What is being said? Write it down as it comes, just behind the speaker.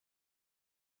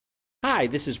Hi,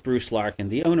 this is Bruce Larkin,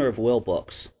 the owner of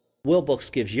Wilbooks.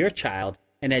 Wilbooks gives your child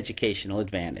an educational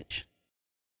advantage.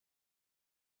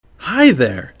 Hi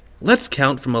there! Let's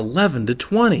count from 11 to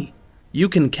 20. You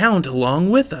can count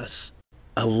along with us.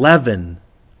 11,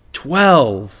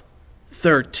 12,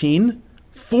 13,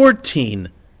 14,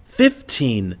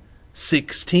 15,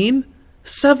 16,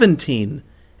 17,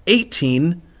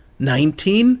 18,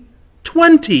 19,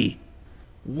 20.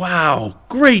 Wow,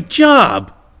 great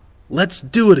job! Let's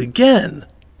do it again.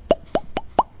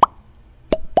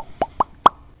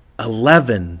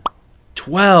 11,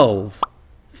 12,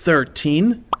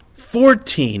 13,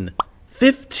 14,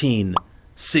 15,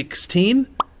 16,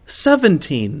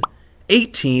 17,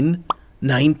 18,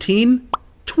 19,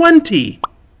 20.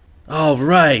 All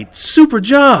right, super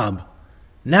job.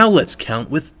 Now let's count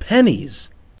with pennies.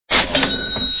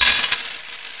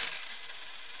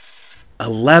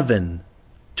 11,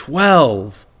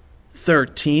 12,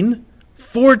 13,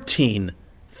 14,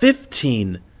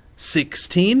 15,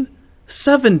 16,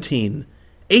 17,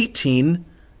 18,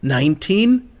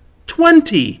 19,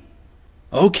 20.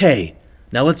 Okay,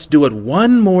 now let's do it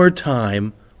one more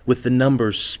time with the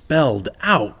numbers spelled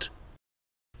out.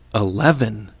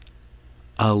 11,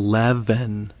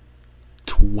 11,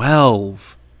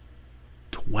 12,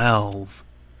 12,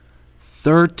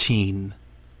 13,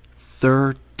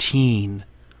 13,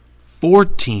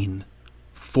 14,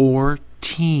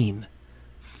 14,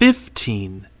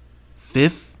 15,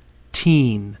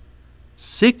 15,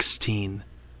 16,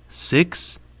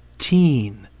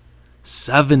 16,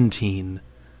 17,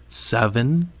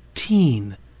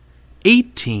 17,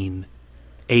 18,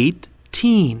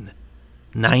 18,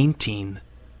 19,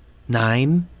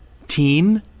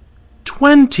 19,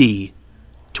 20,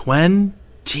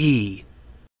 20.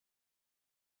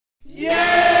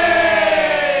 Yay!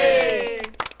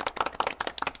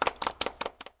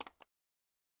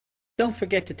 Don't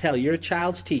forget to tell your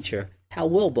child's teacher how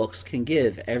Wilbooks can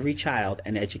give every child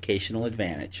an educational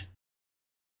advantage.